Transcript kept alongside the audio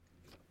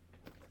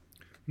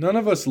None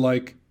of us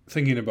like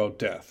thinking about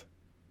death.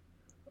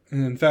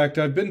 And in fact,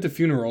 I've been to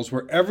funerals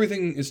where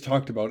everything is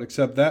talked about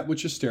except that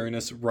which is staring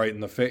us right in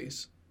the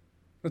face.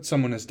 That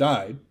someone has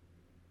died,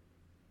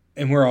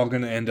 and we're all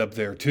going to end up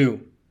there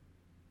too.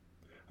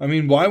 I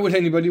mean, why would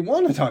anybody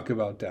want to talk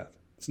about death?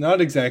 It's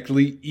not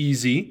exactly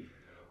easy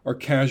or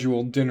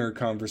casual dinner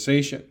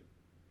conversation.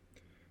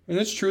 And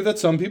it's true that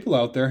some people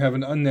out there have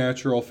an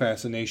unnatural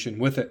fascination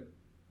with it.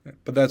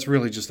 But that's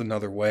really just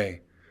another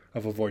way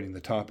of avoiding the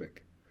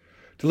topic.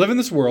 To live in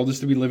this world is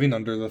to be living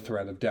under the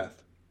threat of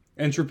death.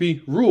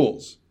 Entropy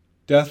rules.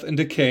 Death and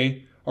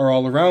decay are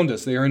all around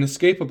us. They are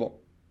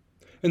inescapable.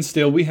 And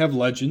still we have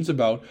legends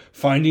about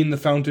finding the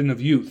fountain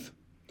of youth,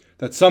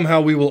 that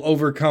somehow we will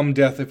overcome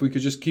death if we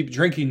could just keep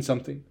drinking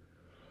something.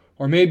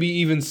 Or maybe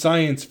even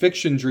science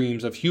fiction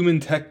dreams of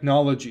human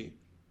technology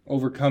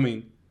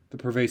overcoming the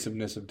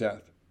pervasiveness of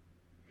death.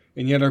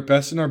 And yet our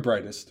best and our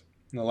brightest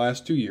in the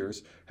last 2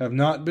 years have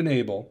not been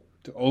able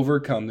to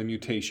overcome the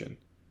mutation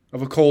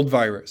of a cold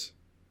virus.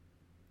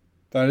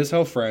 That is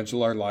how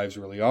fragile our lives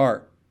really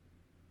are.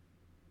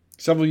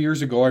 Several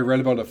years ago, I read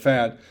about a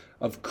fad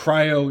of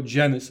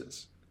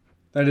cryogenesis.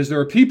 That is, there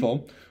are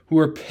people who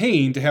are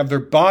paying to have their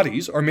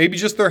bodies, or maybe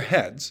just their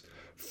heads,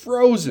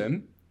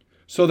 frozen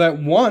so that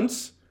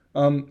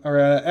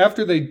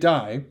after they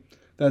die,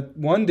 that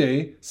one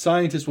day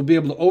scientists will be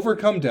able to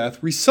overcome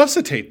death,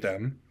 resuscitate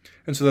them,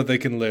 and so that they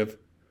can live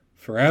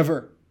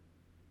forever.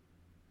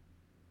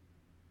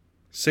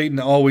 Satan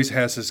always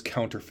has his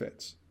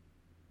counterfeits.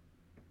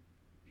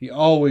 He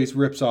always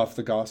rips off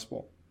the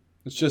gospel.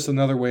 It's just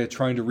another way of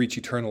trying to reach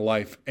eternal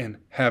life and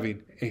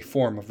having a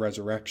form of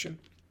resurrection.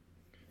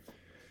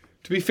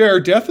 To be fair,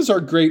 death is our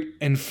great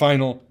and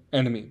final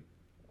enemy,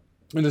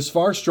 and is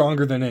far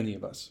stronger than any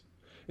of us.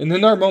 And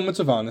in our moments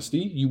of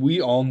honesty,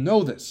 we all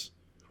know this.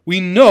 We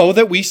know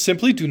that we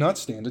simply do not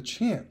stand a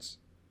chance.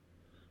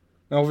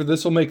 Now,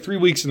 this will make 3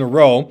 weeks in a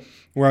row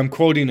where I'm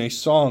quoting a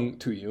song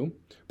to you,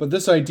 but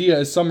this idea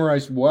is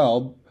summarized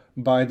well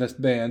by the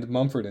band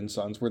Mumford &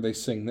 Sons, where they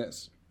sing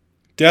this.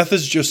 Death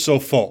is just so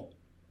full,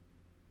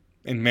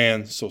 and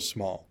man so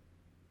small.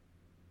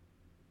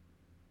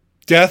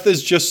 Death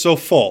is just so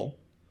full,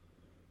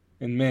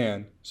 and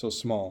man so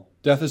small.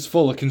 Death is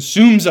full, it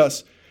consumes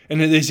us,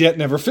 and it is yet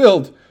never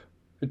filled.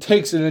 It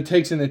takes and it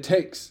takes and it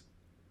takes,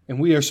 and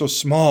we are so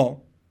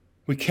small,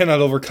 we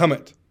cannot overcome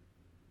it.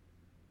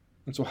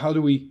 And so how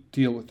do we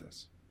deal with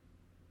this?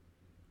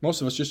 Most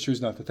of us just choose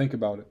not to think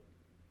about it,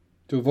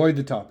 to avoid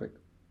the topic,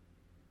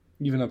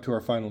 even up to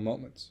our final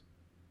moments.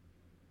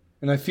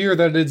 And I fear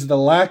that it's the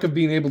lack of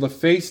being able to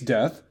face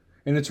death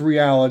and its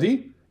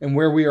reality and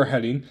where we are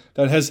heading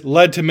that has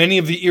led to many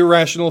of the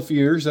irrational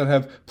fears that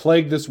have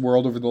plagued this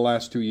world over the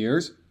last 2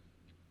 years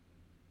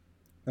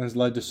and has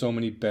led to so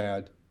many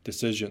bad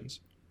decisions.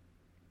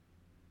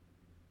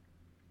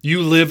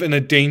 You live in a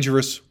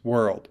dangerous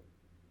world.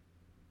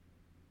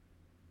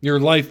 Your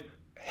life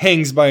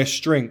hangs by a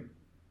string.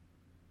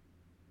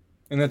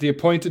 And at the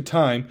appointed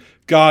time,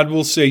 God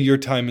will say your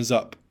time is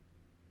up.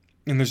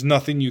 And there's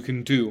nothing you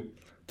can do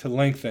to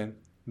lengthen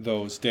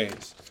those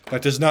days.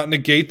 That does not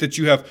negate that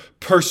you have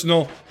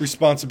personal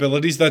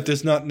responsibilities. That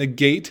does not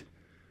negate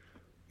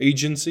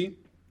agency.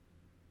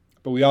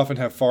 But we often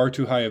have far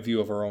too high a view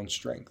of our own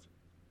strength.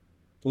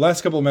 The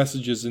last couple of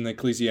messages in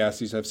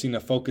Ecclesiastes have seen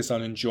a focus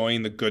on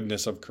enjoying the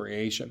goodness of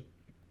creation,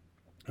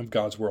 of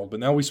God's world.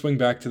 But now we swing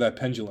back to that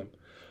pendulum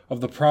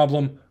of the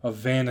problem of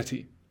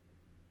vanity.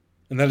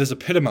 And that is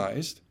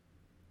epitomized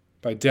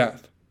by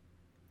death.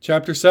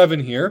 Chapter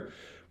 7 here,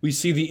 we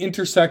see the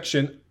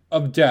intersection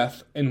of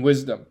death and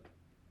wisdom.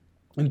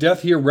 And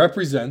death here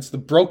represents the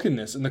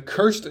brokenness and the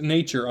cursed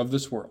nature of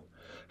this world.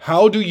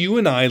 How do you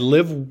and I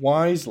live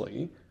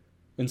wisely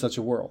in such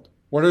a world?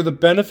 What are the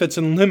benefits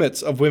and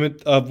limits of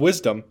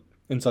wisdom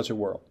in such a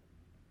world?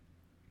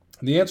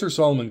 The answer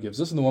Solomon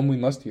gives us, and the one we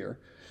must hear,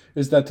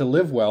 is that to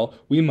live well,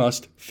 we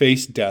must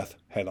face death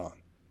head on.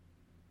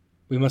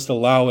 We must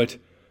allow it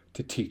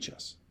to teach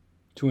us,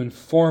 to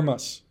inform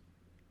us,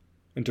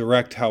 and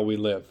direct how we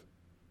live.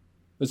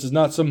 This is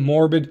not some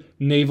morbid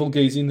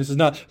navel-gazing. This is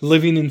not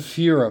living in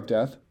fear of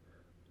death,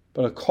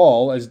 but a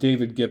call, as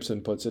David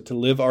Gibson puts it, to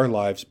live our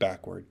lives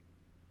backward.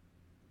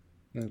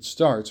 And it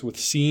starts with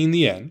seeing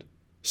the end,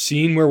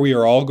 seeing where we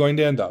are all going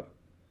to end up,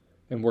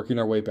 and working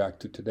our way back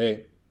to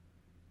today.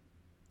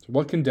 So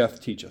what can death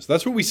teach us?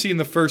 That's what we see in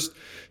the first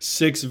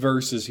 6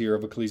 verses here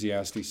of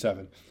Ecclesiastes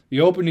 7.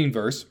 The opening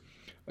verse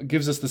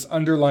gives us this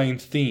underlying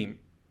theme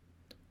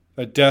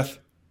that death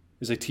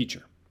is a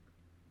teacher.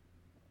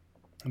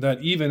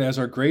 That even as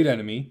our great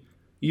enemy,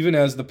 even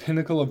as the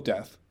pinnacle of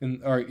death,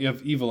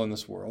 of evil in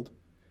this world,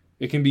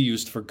 it can be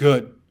used for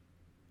good.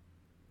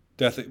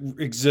 Death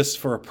exists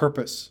for a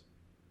purpose,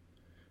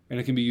 and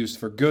it can be used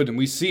for good. And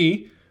we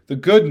see the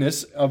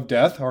goodness of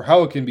death, or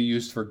how it can be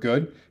used for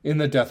good, in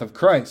the death of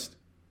Christ.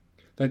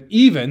 That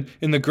even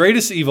in the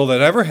greatest evil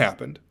that ever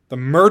happened, the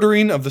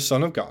murdering of the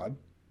Son of God,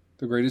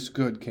 the greatest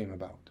good came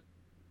about.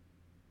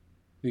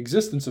 The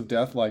existence of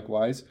death,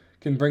 likewise,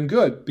 can bring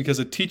good because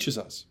it teaches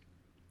us.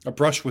 A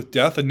brush with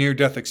death, a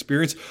near-death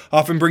experience,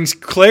 often brings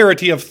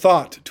clarity of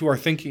thought to our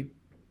thinking.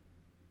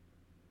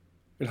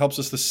 It helps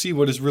us to see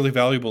what is really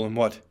valuable and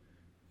what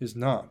is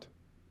not.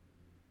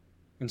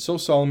 And so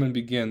Solomon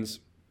begins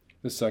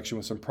this section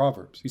with some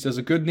proverbs. He says,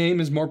 a good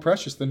name is more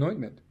precious than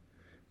ointment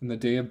in the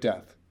day of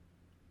death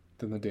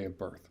than the day of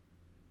birth.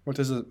 What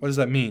does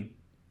that mean?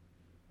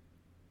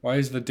 Why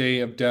is the day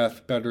of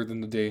death better than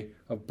the day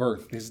of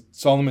birth? Is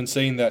Solomon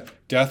saying that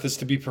death is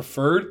to be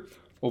preferred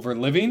over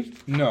living?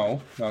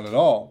 No, not at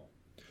all.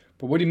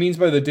 But what he means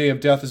by the day of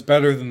death is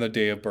better than the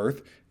day of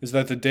birth is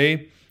that the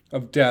day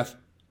of death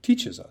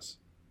teaches us.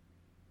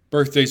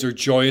 Birthdays are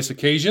joyous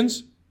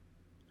occasions.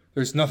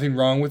 There's nothing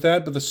wrong with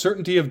that, but the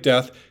certainty of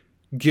death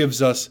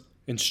gives us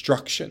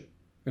instruction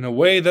in a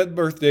way that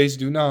birthdays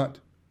do not.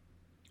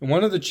 And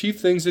one of the chief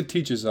things it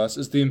teaches us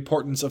is the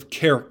importance of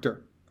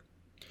character.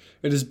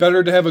 It is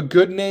better to have a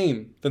good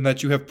name than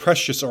that you have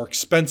precious or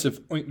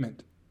expensive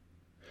ointment.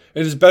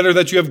 It is better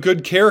that you have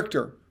good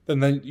character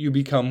than that you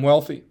become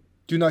wealthy.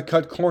 Do not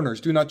cut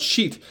corners. Do not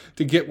cheat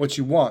to get what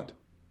you want.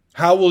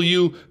 How will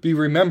you be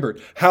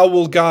remembered? How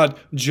will God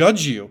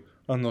judge you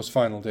on those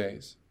final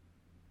days?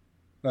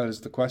 That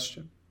is the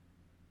question.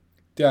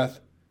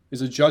 Death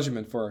is a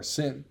judgment for our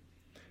sin,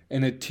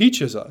 and it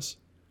teaches us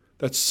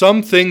that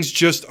some things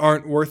just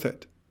aren't worth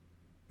it,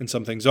 and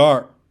some things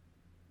are.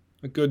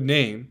 A good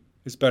name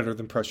is better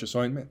than precious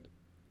ointment.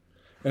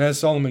 And as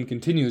Solomon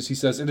continues, he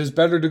says, it is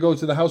better to go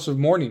to the house of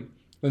mourning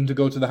than to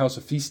go to the house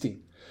of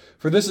feasting.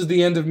 For this is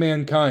the end of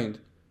mankind,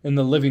 and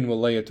the living will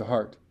lay it to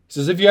heart. He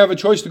says, if you have a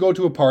choice to go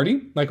to a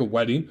party, like a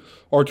wedding,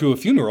 or to a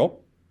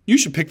funeral, you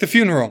should pick the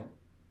funeral.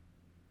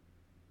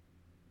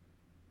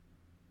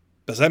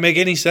 Does that make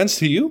any sense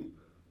to you?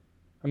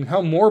 I mean,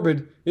 how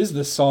morbid is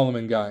this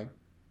Solomon guy?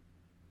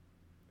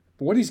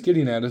 But what he's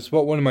getting at is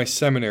what one of my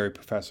seminary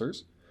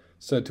professors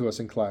said to us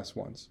in class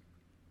once.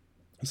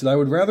 He said, I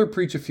would rather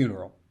preach a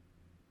funeral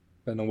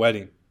than a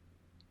wedding.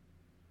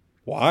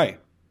 Why?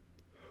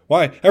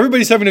 Why?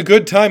 Everybody's having a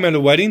good time at a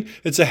wedding.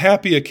 It's a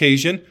happy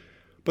occasion,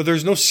 but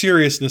there's no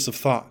seriousness of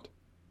thought.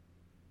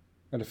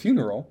 At a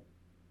funeral,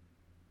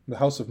 the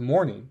house of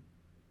mourning,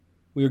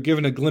 we are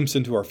given a glimpse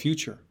into our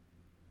future.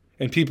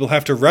 And people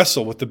have to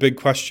wrestle with the big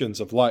questions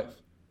of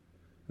life.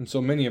 And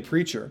so many a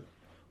preacher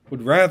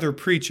would rather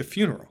preach a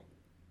funeral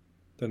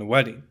than a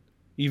wedding,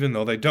 even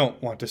though they don't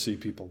want to see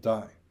people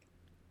die.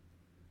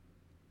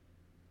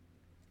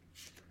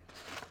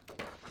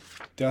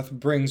 Death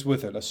brings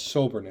with it a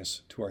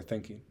soberness to our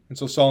thinking. And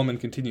so Solomon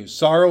continues,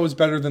 sorrow is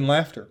better than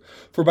laughter,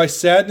 for by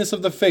sadness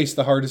of the face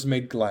the heart is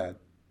made glad.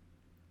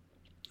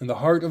 And the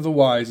heart of the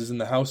wise is in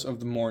the house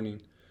of the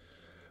mourning,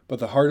 but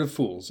the heart of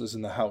fools is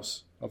in the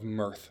house of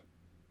mirth.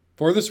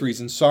 For this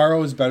reason,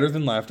 sorrow is better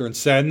than laughter, and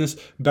sadness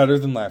better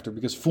than laughter,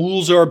 because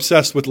fools are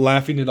obsessed with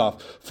laughing it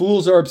off.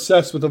 Fools are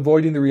obsessed with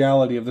avoiding the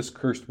reality of this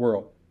cursed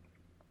world.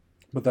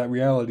 But that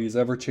reality is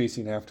ever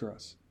chasing after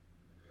us.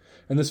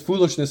 And this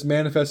foolishness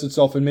manifests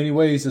itself in many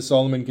ways, as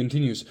Solomon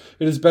continues.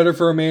 It is better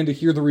for a man to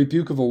hear the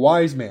rebuke of a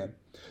wise man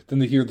than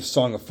to hear the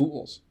song of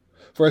fools.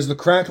 For as the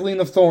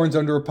crackling of thorns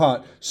under a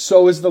pot,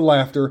 so is the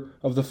laughter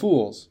of the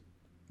fools.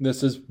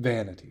 This is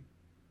vanity.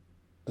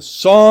 The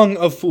song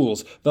of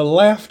fools, the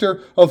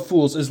laughter of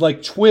fools is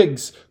like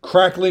twigs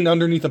crackling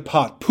underneath a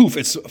pot. Poof,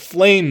 it's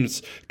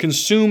flames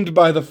consumed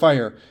by the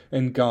fire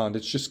and gone.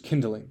 It's just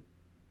kindling.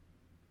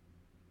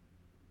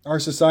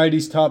 Our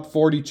society's top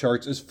 40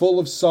 charts is full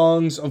of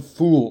songs of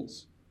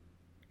fools.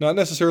 Not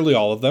necessarily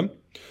all of them.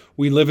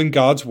 We live in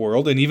God's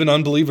world, and even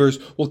unbelievers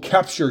will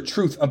capture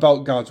truth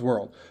about God's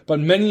world. But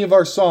many of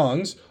our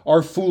songs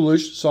are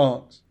foolish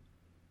songs.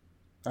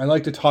 I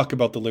like to talk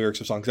about the lyrics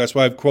of songs. That's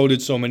why I've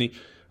quoted so many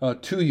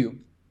to you.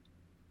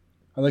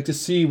 I like to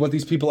see what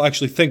these people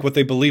actually think, what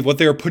they believe, what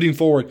they are putting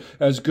forward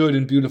as good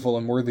and beautiful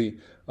and worthy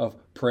of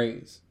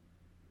praise.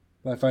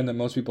 I find that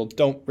most people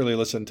don't really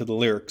listen to the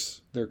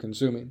lyrics they're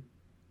consuming.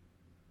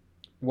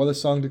 What a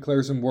song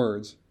declares in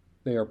words,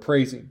 they are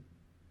praising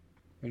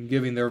and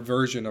giving their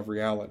version of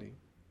reality.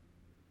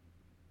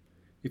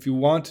 If you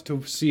want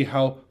to see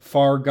how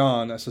far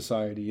gone a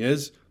society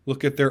is,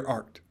 look at their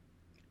art.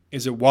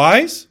 Is it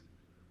wise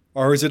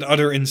or is it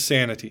utter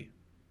insanity?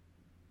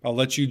 I'll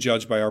let you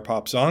judge by our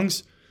pop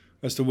songs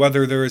as to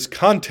whether there is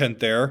content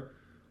there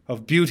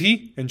of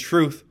beauty and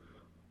truth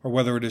or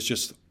whether it is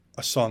just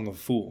a song of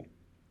fool.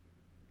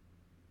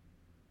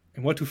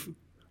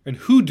 And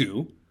who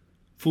do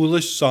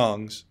foolish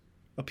songs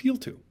appeal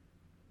to?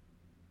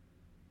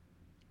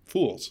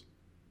 Fools.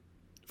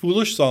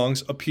 Foolish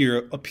songs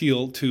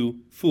appeal to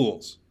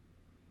fools.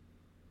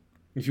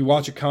 If you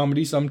watch a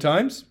comedy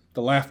sometimes,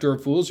 the laughter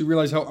of fools, you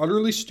realize how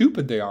utterly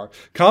stupid they are.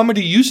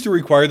 Comedy used to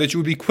require that you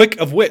would be quick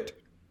of wit,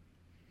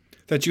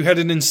 that you had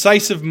an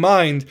incisive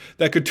mind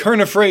that could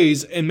turn a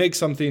phrase and make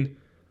something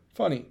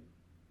funny.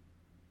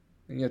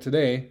 And yet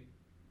today,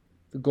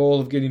 the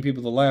goal of getting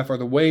people to laugh, or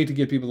the way to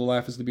get people to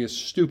laugh, is to be as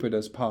stupid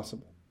as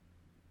possible.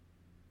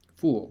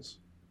 Fools.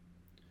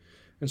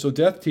 And so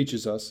death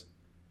teaches us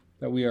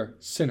that we are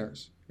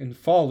sinners, and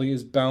folly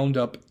is bound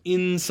up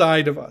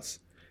inside of us.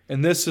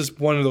 And this is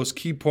one of those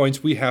key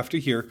points we have to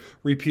hear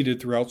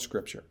repeated throughout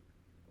Scripture.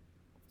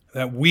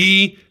 That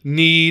we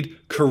need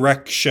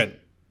correction.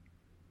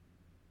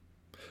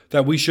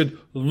 That we should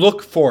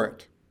look for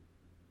it.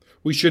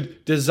 We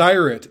should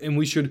desire it, and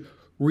we should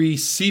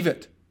receive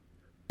it.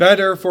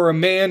 Better for a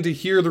man to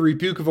hear the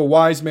rebuke of a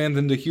wise man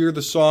than to hear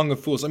the song of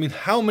fools. I mean,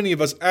 how many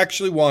of us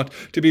actually want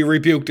to be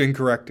rebuked and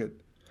corrected?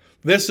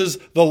 This is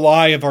the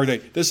lie of our day.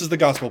 This is the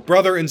gospel.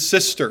 Brother and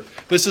sister,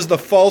 this is the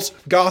false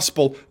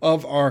gospel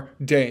of our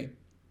day.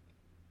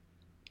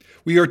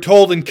 We are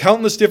told in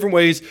countless different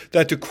ways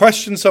that to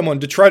question someone,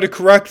 to try to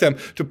correct them,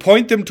 to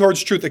point them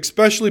towards truth,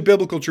 especially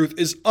biblical truth,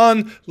 is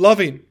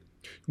unloving.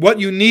 What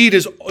you need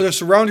is to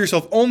surround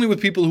yourself only with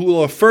people who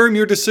will affirm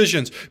your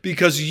decisions,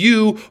 because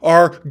you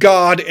are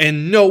God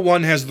and no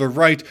one has the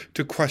right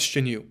to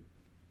question you.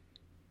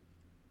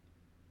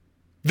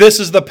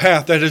 This is the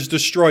path that has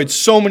destroyed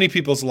so many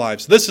people's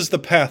lives. This is the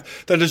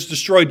path that has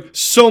destroyed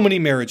so many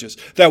marriages,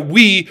 that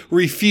we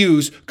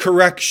refuse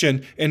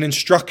correction and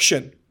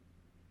instruction.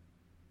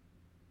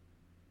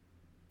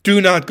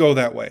 Do not go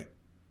that way.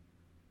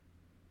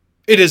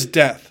 It is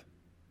death.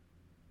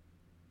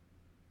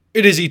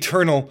 It is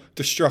eternal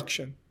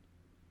destruction.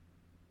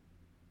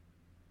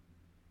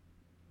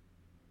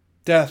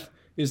 Death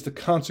is the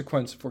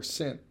consequence for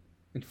sin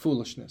and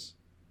foolishness.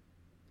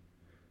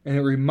 And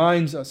it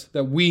reminds us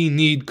that we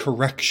need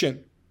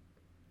correction.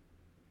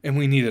 And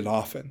we need it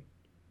often.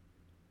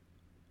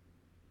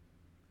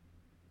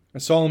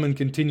 As Solomon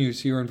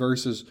continues here in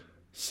verses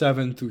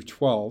 7 through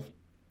 12,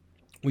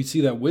 we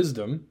see that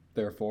wisdom,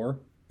 therefore,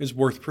 is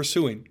worth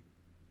pursuing.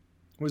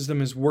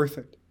 Wisdom is worth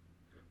it.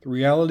 The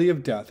reality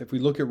of death, if we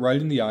look it right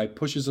in the eye,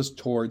 pushes us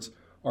towards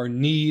our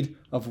need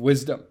of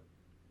wisdom.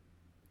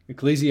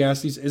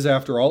 Ecclesiastes is,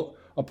 after all,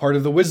 a part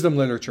of the wisdom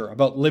literature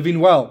about living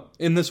well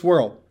in this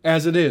world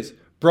as it is,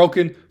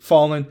 broken,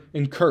 fallen,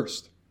 and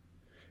cursed.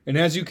 And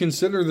as you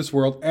consider this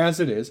world as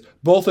it is,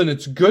 both in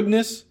its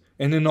goodness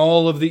and in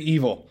all of the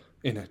evil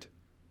in it,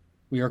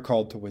 we are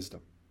called to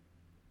wisdom.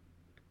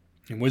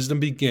 And wisdom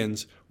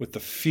begins with the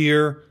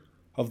fear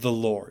of the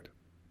Lord.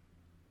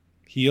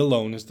 He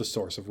alone is the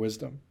source of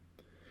wisdom.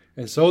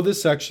 And so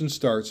this section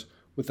starts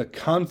with a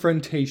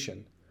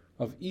confrontation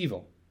of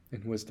evil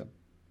and wisdom.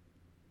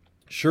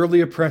 Surely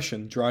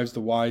oppression drives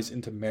the wise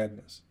into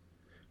madness,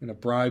 and a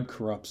bribe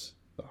corrupts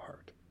the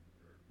heart.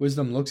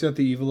 Wisdom looks at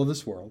the evil of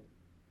this world,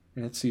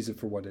 and it sees it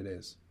for what it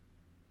is.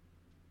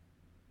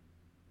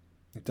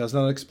 It does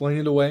not explain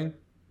it away.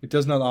 It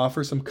does not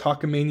offer some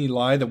cockamamie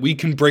lie that we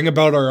can bring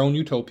about our own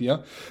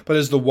utopia. But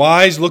as the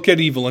wise look at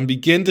evil and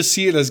begin to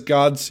see it as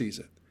God sees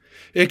it,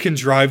 it can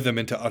drive them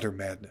into utter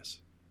madness.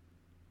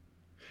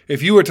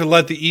 If you were to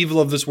let the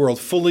evil of this world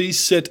fully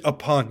sit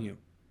upon you,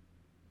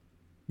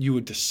 you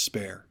would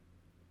despair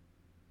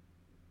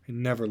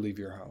and never leave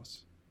your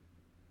house.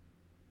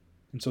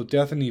 And so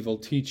death and evil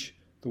teach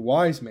the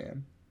wise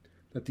man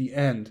that the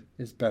end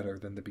is better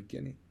than the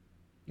beginning.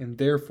 And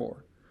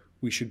therefore,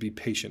 we should be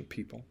patient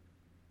people.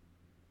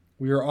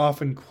 We are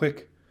often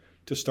quick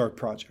to start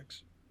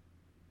projects,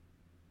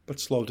 but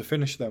slow to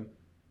finish them.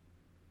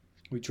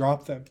 We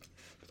drop them.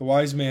 The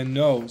wise man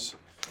knows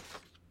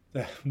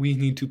that we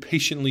need to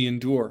patiently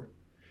endure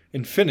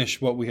and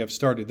finish what we have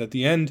started, that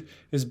the end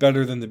is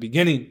better than the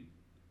beginning.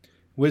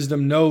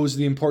 Wisdom knows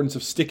the importance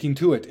of sticking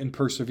to it and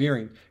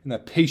persevering, and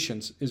that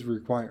patience is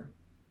required.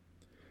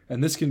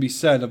 And this can be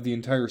said of the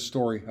entire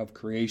story of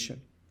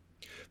creation,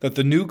 that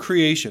the new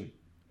creation,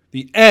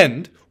 the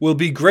end, will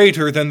be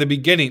greater than the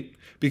beginning,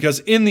 because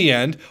in the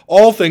end,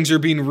 all things are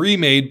being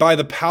remade by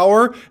the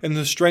power and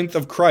the strength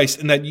of Christ,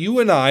 and that you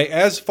and I,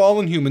 as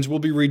fallen humans, will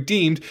be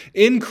redeemed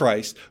in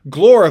Christ,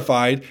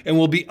 glorified, and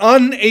will be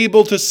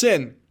unable to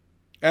sin.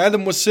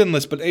 Adam was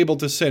sinless, but able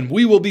to sin.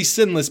 We will be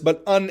sinless,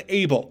 but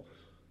unable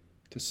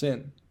to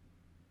sin.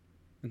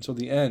 And so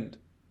the end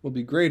will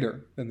be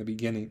greater than the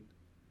beginning.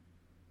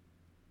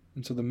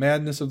 And so the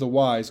madness of the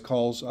wise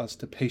calls us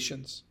to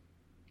patience,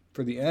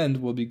 for the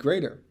end will be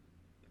greater.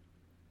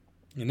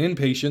 And in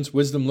patience,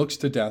 wisdom looks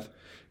to death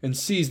and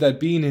sees that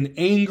being an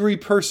angry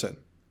person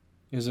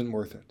isn't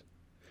worth it.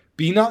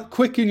 Be not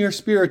quick in your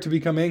spirit to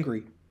become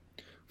angry,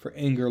 for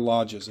anger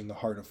lodges in the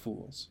heart of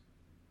fools.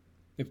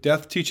 If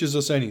death teaches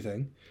us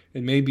anything,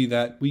 it may be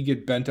that we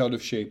get bent out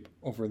of shape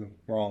over the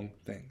wrong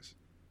things.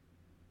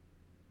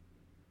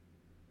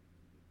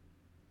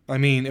 I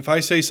mean, if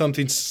I say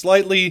something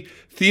slightly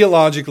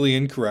theologically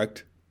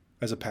incorrect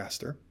as a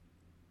pastor,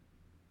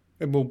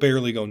 it will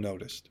barely go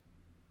noticed.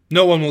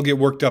 No one will get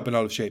worked up and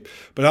out of shape.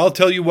 But I'll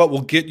tell you what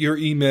will get your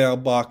email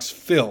box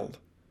filled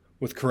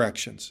with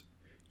corrections.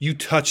 You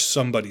touch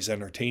somebody's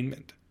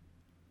entertainment.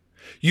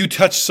 You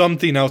touch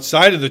something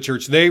outside of the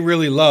church they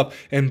really love.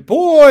 And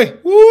boy,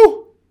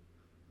 woo,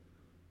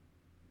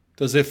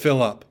 does it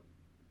fill up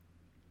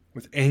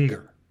with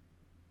anger.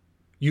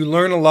 You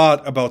learn a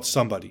lot about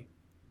somebody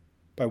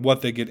by what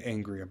they get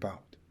angry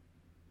about.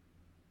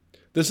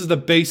 This is the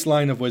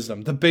baseline of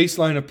wisdom, the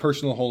baseline of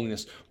personal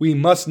holiness. We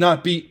must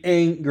not be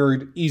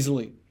angered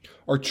easily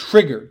or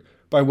triggered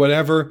by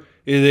whatever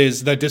it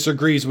is that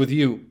disagrees with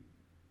you.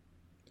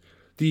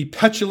 The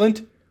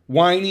petulant,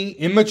 whiny,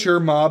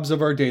 immature mobs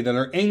of our day that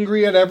are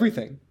angry at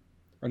everything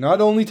are not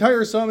only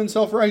tiresome and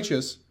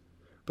self-righteous,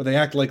 but they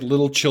act like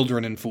little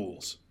children and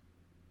fools.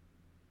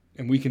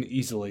 And we can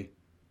easily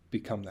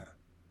become that.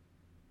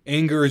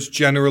 Anger is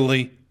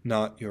generally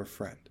not your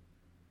friend.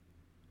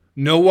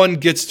 No one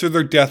gets to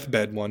their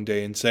deathbed one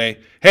day and say,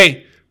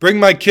 "Hey, bring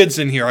my kids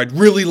in here. I'd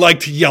really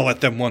like to yell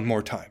at them one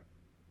more time.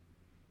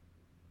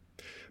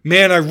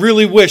 Man, I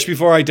really wish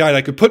before I died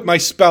I could put my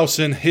spouse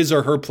in his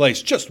or her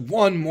place just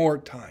one more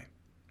time."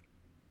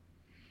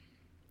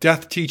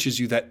 Death teaches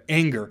you that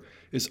anger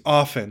is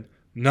often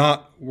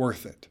not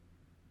worth it.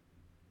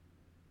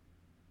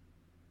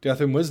 Death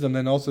and wisdom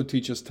then also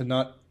teach us to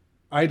not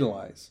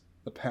idolize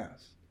the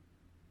past.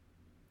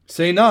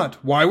 Say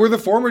not, "Why were the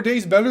former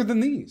days better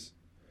than these?"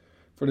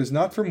 For it is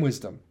not from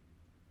wisdom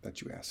that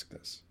you ask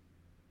this.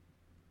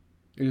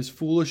 It is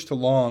foolish to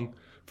long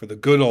for the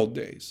good old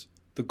days,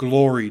 the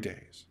glory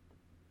days.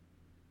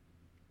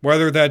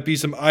 Whether that be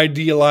some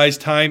idealized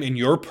time in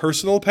your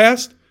personal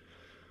past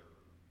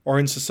or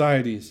in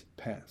society's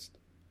past.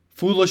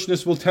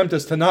 Foolishness will tempt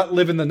us to not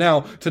live in the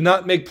now, to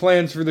not make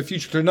plans for the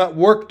future, to not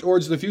work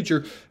towards the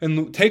future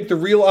and take the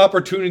real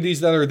opportunities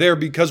that are there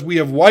because we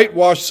have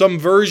whitewashed some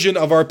version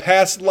of our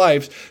past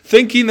lives,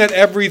 thinking that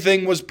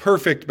everything was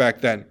perfect back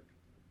then.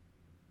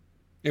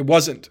 It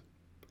wasn't.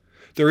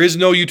 There is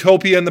no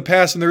utopia in the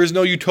past and there is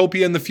no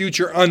utopia in the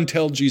future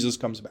until Jesus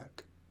comes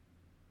back.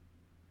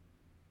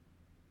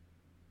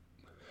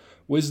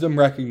 Wisdom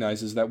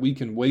recognizes that we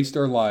can waste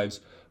our lives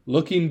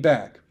looking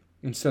back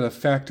instead of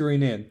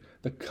factoring in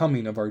the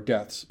coming of our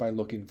deaths by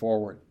looking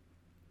forward.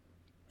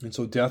 And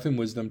so death and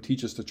wisdom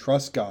teach us to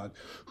trust God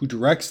who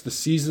directs the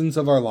seasons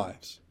of our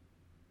lives.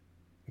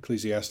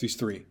 Ecclesiastes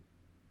 3.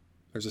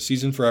 There's a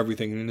season for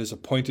everything and it is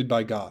appointed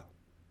by God.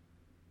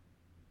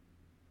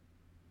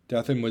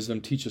 Death and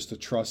wisdom teach us to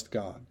trust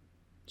God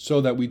so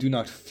that we do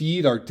not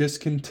feed our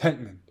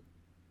discontentment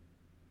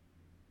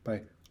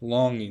by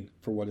longing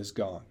for what is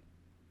gone.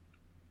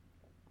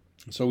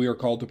 And so we are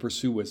called to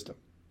pursue wisdom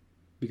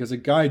because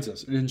it guides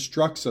us, it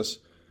instructs us,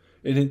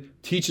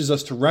 it teaches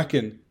us to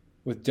reckon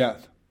with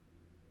death,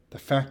 to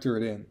factor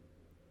it in.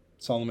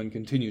 Solomon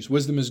continues,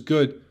 "Wisdom is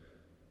good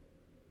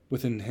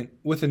with an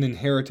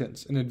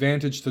inheritance, an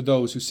advantage to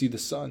those who see the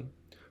sun.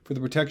 For the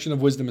protection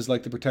of wisdom is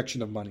like the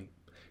protection of money.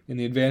 And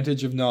the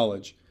advantage of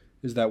knowledge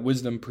is that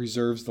wisdom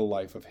preserves the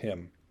life of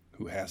him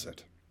who has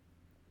it."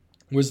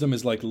 Wisdom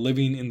is like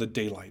living in the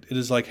daylight. It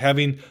is like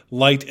having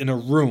light in a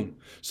room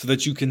so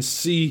that you can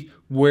see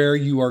where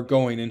you are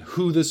going and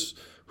who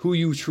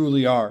you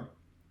truly are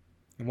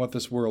and what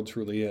this world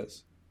truly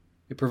is.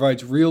 It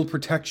provides real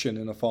protection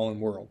in a fallen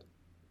world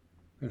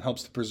and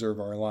helps to preserve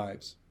our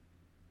lives.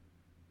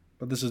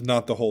 But this is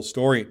not the whole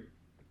story.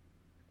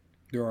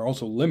 There are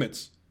also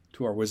limits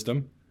to our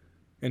wisdom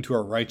and to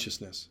our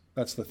righteousness.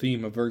 That's the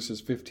theme of verses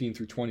 15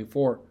 through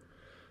 24.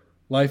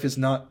 Life is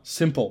not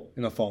simple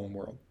in a fallen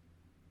world.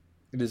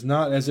 It is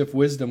not as if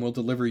wisdom will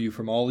deliver you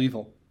from all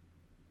evil.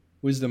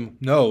 Wisdom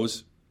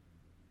knows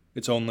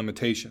its own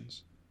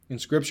limitations. In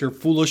Scripture,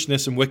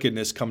 foolishness and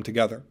wickedness come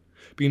together.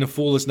 Being a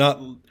fool is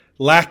not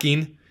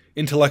lacking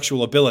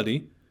intellectual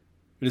ability.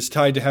 It is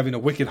tied to having a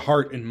wicked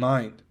heart and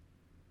mind.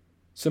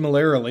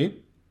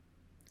 Similarly,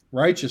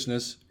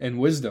 righteousness and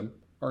wisdom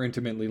are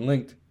intimately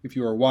linked. If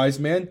you are a wise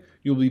man,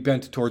 you will be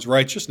bent towards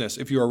righteousness.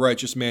 If you are a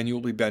righteous man, you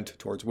will be bent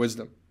towards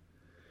wisdom.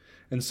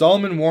 And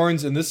Solomon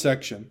warns in this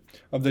section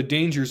of the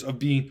dangers of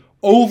being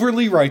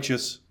overly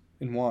righteous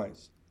and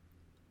wise.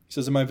 He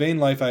says, "In my vain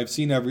life I have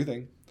seen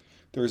everything.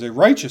 There is a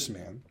righteous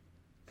man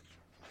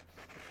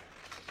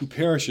who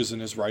perishes in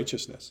his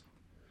righteousness,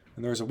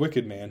 and there is a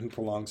wicked man who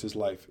prolongs his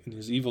life in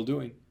his evil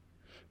doing.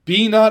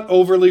 Be not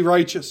overly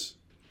righteous,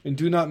 and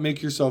do not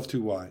make yourself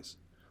too wise.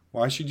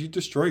 Why should you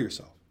destroy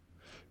yourself?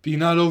 Be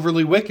not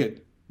overly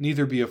wicked,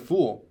 neither be a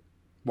fool.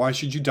 Why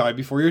should you die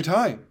before your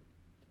time?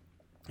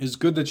 It is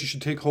good that you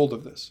should take hold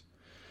of this,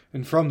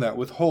 and from that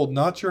withhold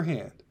not your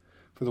hand,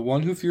 for the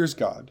one who fears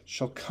God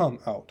shall come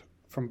out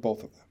from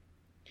both of them.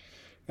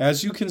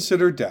 As you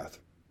consider death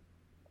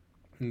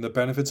and the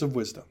benefits of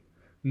wisdom,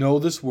 know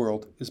this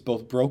world is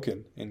both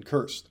broken and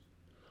cursed.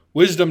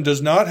 Wisdom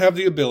does not have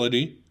the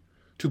ability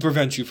to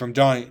prevent you from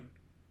dying.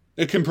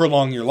 It can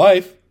prolong your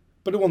life,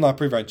 but it will not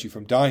prevent you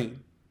from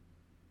dying.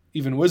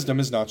 Even wisdom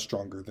is not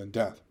stronger than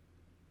death.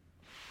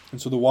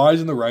 And so the wise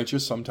and the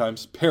righteous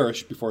sometimes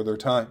perish before their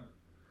time.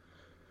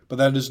 But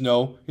that is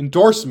no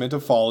endorsement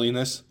of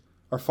folliness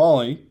or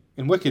folly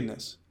and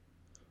wickedness.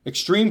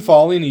 Extreme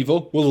folly and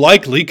evil will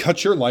likely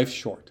cut your life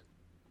short.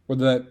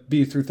 Whether that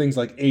be through things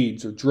like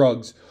AIDS or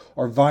drugs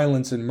or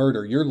violence and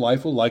murder, your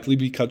life will likely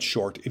be cut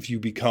short if you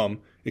become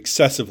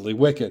excessively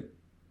wicked.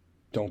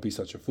 Don't be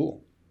such a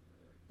fool.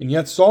 And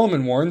yet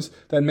Solomon warns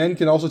that men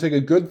can also take a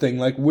good thing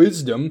like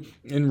wisdom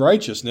and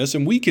righteousness,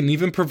 and we can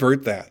even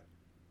pervert that.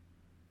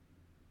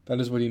 That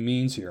is what he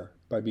means here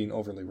by being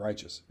overly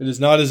righteous. It is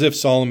not as if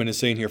Solomon is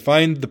saying here,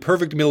 find the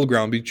perfect middle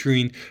ground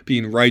between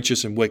being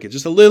righteous and wicked.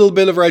 Just a little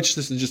bit of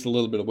righteousness and just a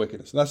little bit of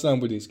wickedness. That's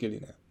not what he's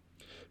getting at.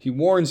 he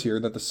warns here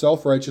that the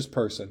self-righteous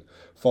person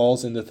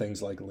falls into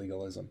things like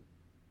legalism.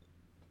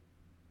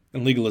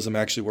 And legalism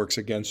actually works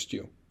against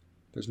you.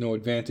 There's no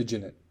advantage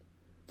in it,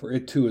 for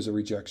it too is a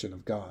rejection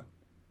of God,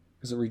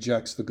 because it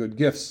rejects the good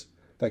gifts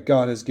that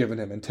God has given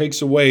him and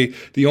takes away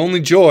the only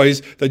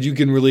joys that you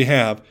can really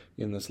have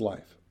in this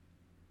life.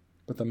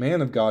 But the man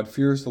of God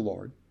fears the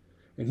Lord,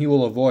 and he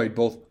will avoid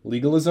both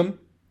legalism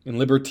and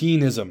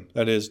libertinism,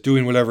 that is,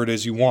 doing whatever it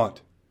is you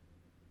want.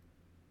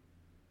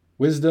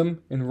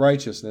 Wisdom and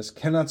righteousness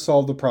cannot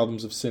solve the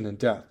problems of sin and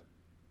death.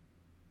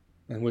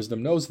 And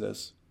wisdom knows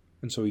this,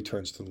 and so he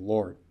turns to the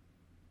Lord.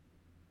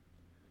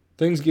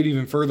 Things get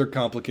even further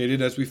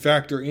complicated as we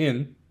factor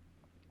in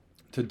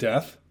to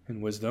death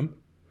and wisdom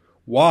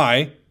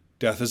why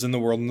death is in the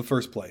world in the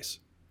first place.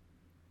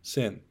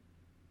 Sin.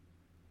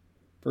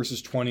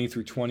 Verses 20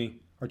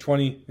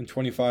 and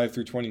 25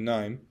 through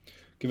 29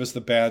 give us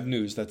the bad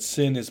news that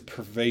sin is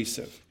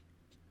pervasive.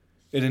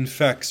 It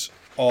infects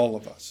all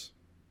of us.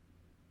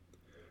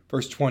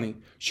 Verse 20,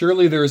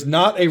 surely there is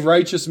not a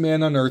righteous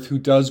man on earth who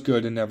does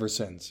good and never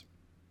sins.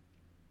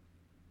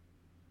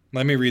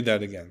 Let me read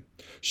that again.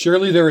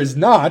 Surely there is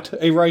not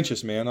a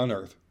righteous man on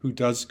earth who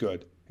does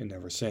good and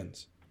never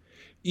sins.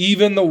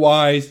 Even the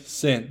wise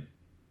sin.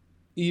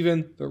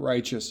 Even the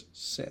righteous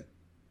sin.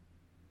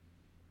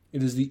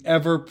 It is the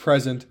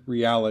ever-present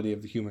reality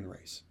of the human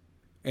race.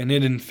 And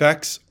it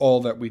infects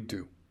all that we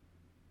do.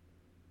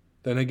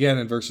 Then again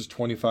in verses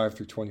 25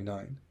 through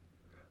 29.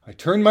 I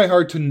turn my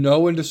heart to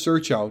know and to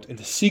search out and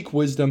to seek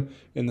wisdom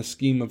in the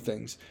scheme of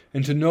things,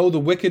 and to know the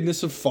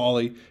wickedness of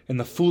folly and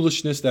the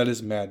foolishness that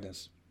is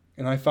madness.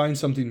 And I find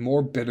something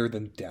more bitter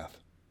than death.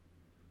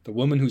 The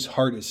woman whose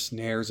heart is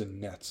snares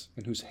and nets,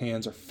 and whose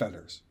hands are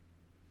fetters.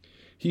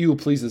 He who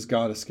pleases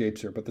God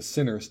escapes her, but the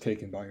sinner is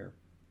taken by her.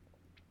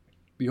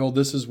 Behold,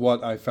 this is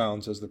what I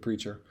found, says the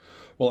preacher,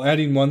 while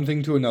adding one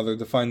thing to another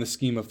to find the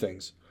scheme of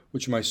things,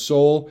 which my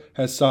soul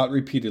has sought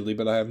repeatedly,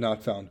 but I have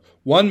not found.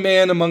 One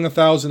man among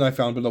 1,000 I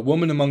found, but a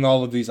woman among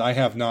all of these I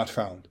have not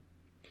found.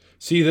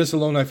 See, this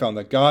alone I found,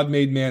 that God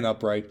made man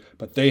upright,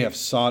 but they have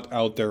sought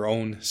out their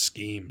own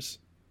schemes.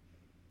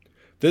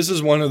 This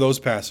is one of those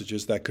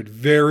passages that could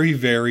very,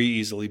 very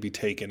easily be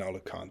taken out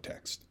of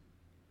context.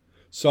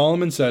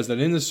 Solomon says that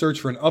in the search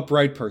for an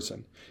upright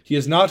person, he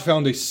has not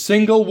found a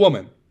single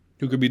woman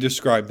who could be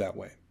described that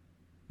way.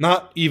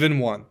 Not even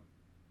one.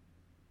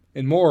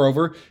 And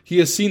moreover, he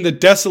has seen the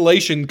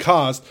desolation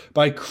caused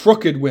by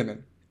crooked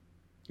women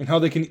and how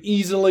they can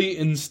easily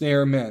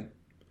ensnare men.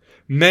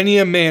 Many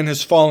a man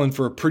has fallen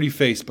for a pretty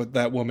face, but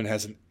that woman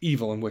has an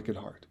evil and wicked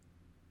heart.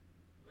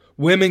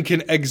 Women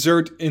can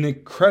exert an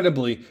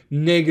incredibly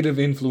negative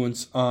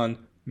influence on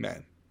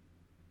men.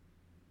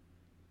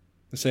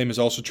 The same is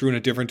also true in a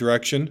different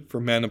direction for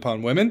men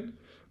upon women,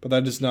 but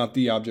that is not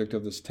the object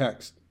of this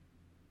text.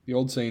 The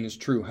old saying is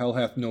true, hell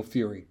hath no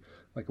fury,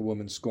 like a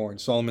woman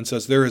scorned. Solomon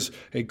says, there is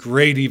a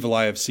great evil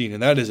I have seen,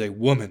 and that is a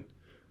woman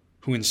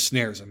who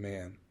ensnares a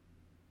man.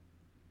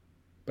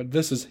 But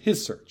this is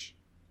his search.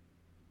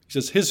 He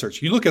says his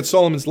search. You look at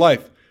Solomon's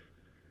life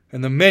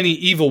and the many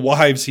evil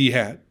wives he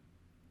had,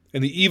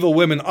 and the evil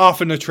women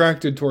often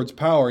attracted towards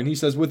power. And he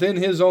says within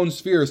his own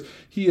spheres,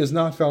 he has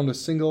not found a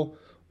single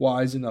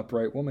wise and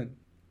upright woman.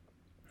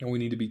 And we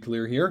need to be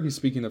clear here, he's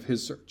speaking of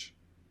his search.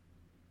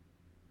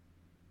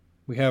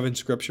 We have in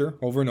Scripture,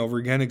 over and over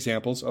again,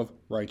 examples of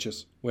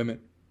righteous women.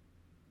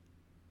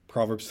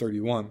 Proverbs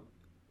 31,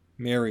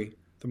 Mary,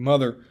 the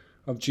mother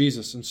of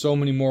Jesus, and so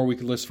many more we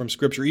could list from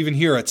Scripture. Even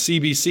here at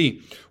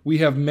CBC, we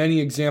have many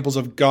examples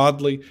of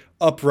godly,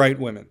 upright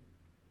women.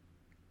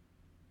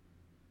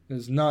 It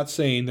is not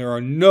saying there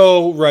are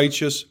no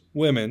righteous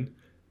women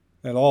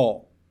at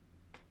all.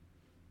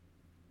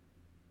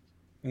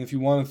 And if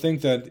you want to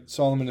think that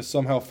Solomon is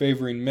somehow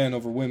favoring men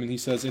over women, he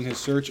says in his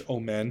search,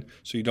 O men,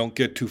 so you don't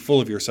get too full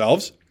of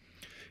yourselves,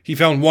 he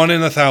found 1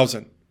 in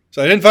 1,000.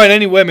 So I didn't find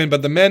any women,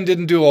 but the men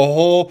didn't do a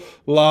whole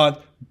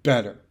lot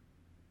better.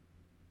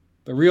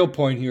 The real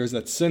point here is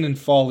that sin and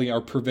folly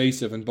are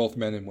pervasive in both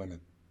men and women.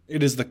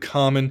 It is the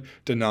common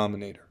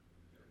denominator.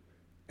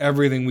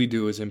 Everything we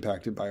do is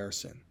impacted by our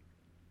sin.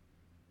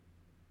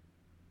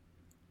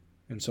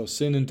 And so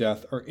sin and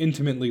death are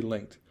intimately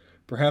linked.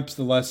 Perhaps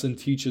the lesson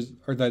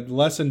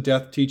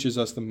death teaches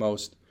us the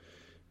most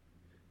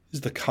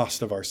is the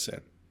cost of our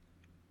sin.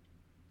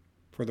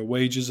 For the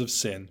wages of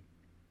sin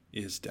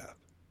is death.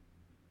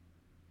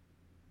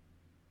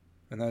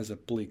 And that is a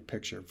bleak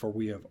picture, for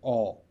we have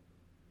all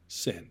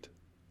sinned.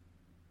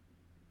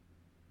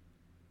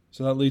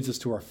 So that leads us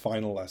to our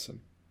final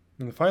lesson.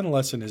 And the final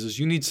lesson is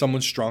you need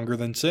someone stronger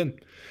than sin.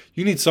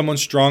 You need someone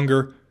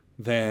stronger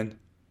than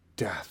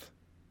death.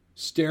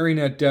 Staring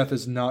at death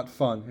is not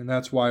fun, and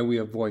that's why we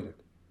avoid it.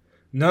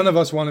 None of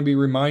us want to be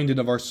reminded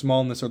of our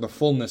smallness or the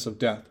fullness of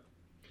death.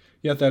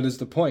 Yet that is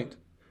the point.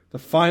 The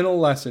final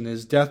lesson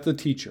is death, the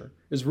teacher,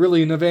 is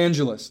really an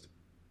evangelist.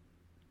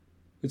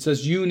 It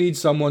says you need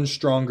someone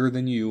stronger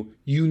than you.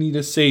 You need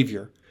a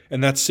Savior,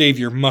 and that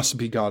Savior must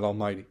be God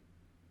Almighty.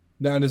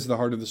 That is the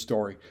heart of the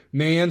story.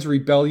 Man's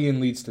rebellion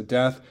leads to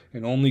death,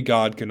 and only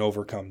God can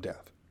overcome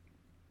death.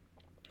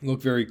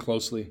 Look very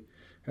closely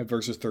at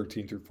verses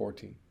 13 through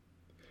 14.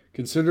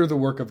 Consider the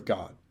work of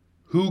God.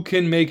 Who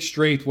can make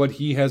straight what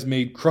he has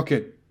made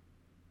crooked?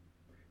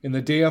 In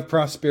the day of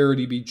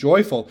prosperity be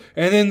joyful,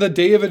 and in the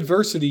day of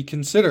adversity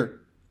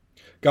consider.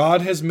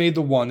 God has made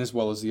the one as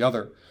well as the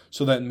other,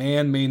 so that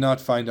man may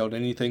not find out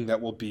anything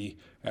that will be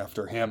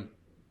after him.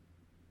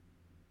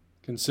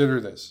 Consider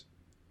this.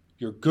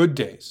 Your good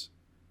days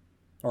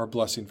are a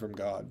blessing from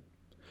God.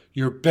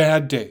 Your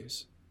bad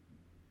days,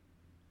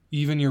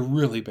 even your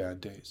really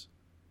bad days,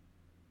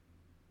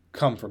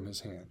 come from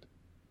his hand.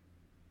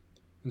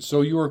 And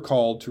so you are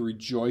called to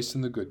rejoice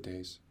in the good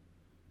days,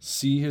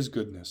 see his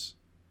goodness,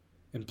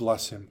 and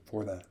bless him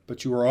for that.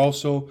 But you are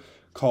also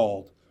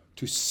called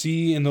to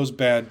see in those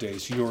bad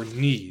days your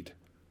need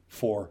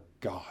for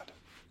God.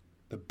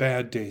 The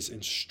bad days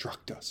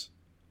instruct us.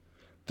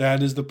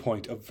 That is the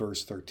point of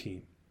verse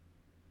 13.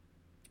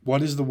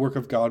 What is the work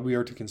of God we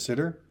are to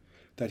consider?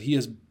 That he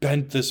has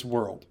bent this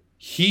world.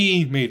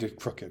 He made it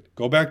crooked.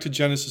 Go back to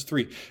Genesis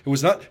 3. It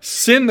was not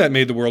sin that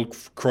made the world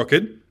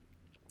crooked.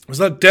 It was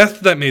not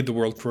death that made the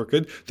world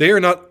crooked. They are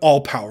not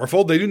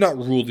all-powerful. They do not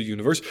rule the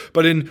universe.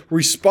 But in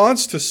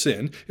response to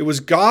sin, it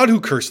was God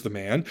who cursed the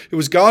man. It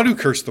was God who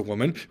cursed the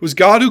woman. It was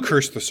God who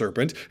cursed the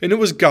serpent. And it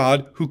was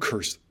God who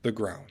cursed the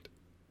ground.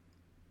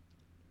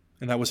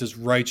 And that was his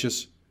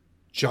righteous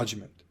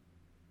judgment.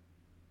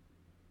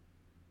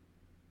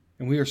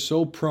 And we are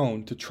so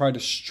prone to try to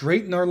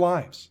straighten our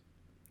lives,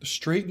 to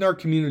straighten our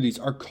communities,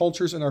 our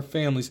cultures, and our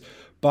families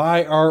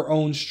by our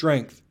own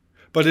strength.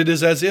 But it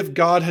is as if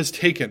God has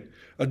taken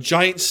a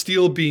giant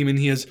steel beam and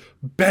he has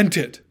bent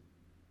it.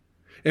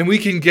 And we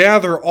can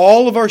gather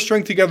all of our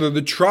strength together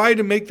to try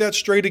to make that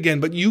straight again,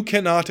 but you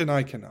cannot and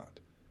I cannot.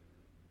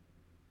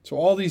 So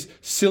all these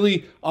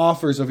silly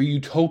offers of a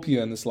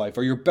utopia in this life,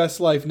 or your best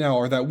life now,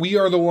 or that we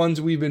are the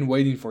ones we've been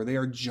waiting for, they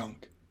are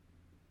junk.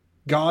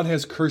 God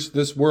has cursed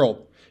this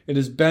world. It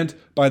is bent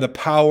by the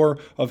power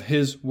of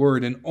his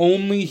word, and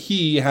only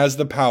he has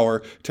the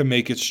power to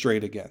make it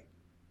straight again.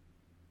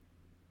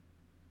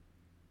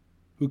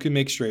 Who can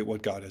make straight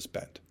what God has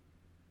bent?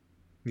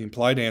 The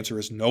implied answer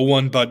is no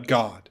one but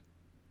God.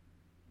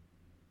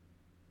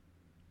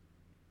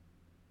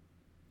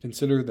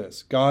 Consider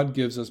this. God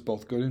gives us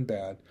both good and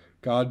bad.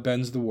 God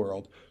bends the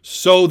world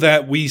so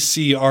that we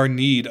see our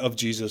need of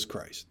Jesus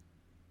Christ.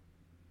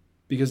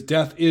 Because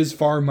death is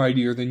far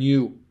mightier than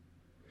you.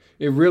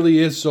 It really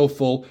is so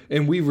full,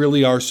 and we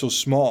really are so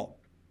small.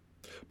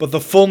 But the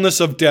fullness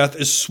of death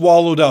is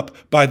swallowed up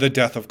by the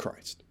death of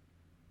Christ.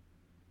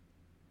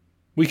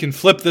 We can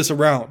flip this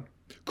around.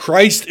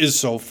 Christ is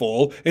so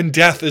full, and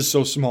death is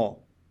so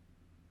small.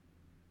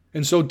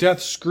 And so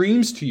death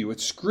screams to you, it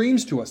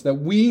screams to us that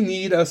we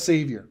need a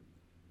Savior.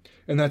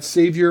 And that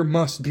Savior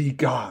must be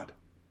God.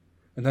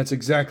 And that's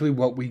exactly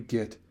what we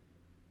get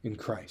in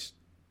Christ.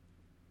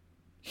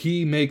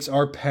 He makes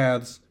our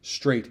paths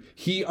straight.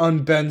 He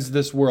unbends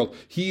this world.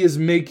 He is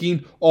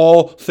making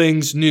all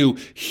things new.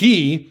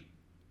 He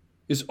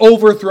is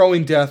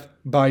overthrowing death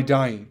by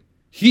dying.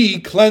 He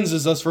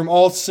cleanses us from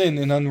all sin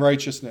and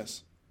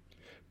unrighteousness.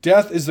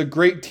 Death is a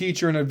great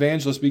teacher and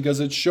evangelist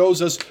because it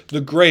shows us the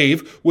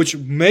grave, which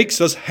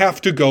makes us have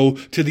to go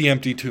to the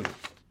empty tomb.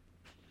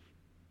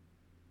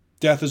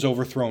 Death is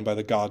overthrown by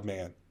the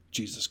God-man,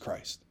 Jesus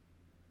Christ.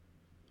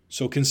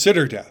 So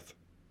consider death.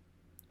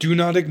 Do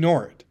not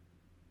ignore it.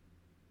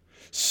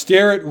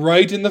 Stare it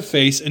right in the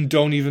face and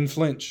don't even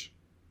flinch.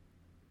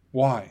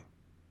 Why?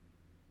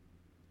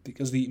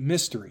 Because the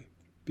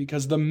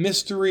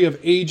mystery of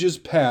ages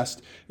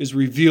past is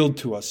revealed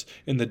to us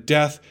in the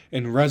death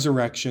and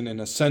resurrection and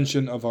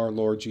ascension of our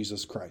Lord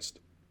Jesus Christ.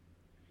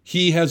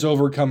 He has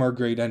overcome our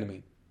great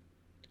enemy.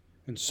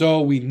 And so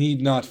we need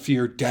not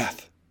fear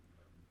death.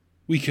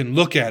 We can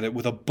look at it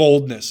with a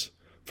boldness,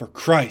 for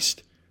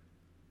Christ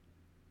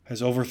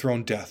has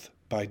overthrown death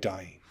by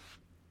dying.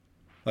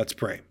 Let's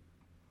pray.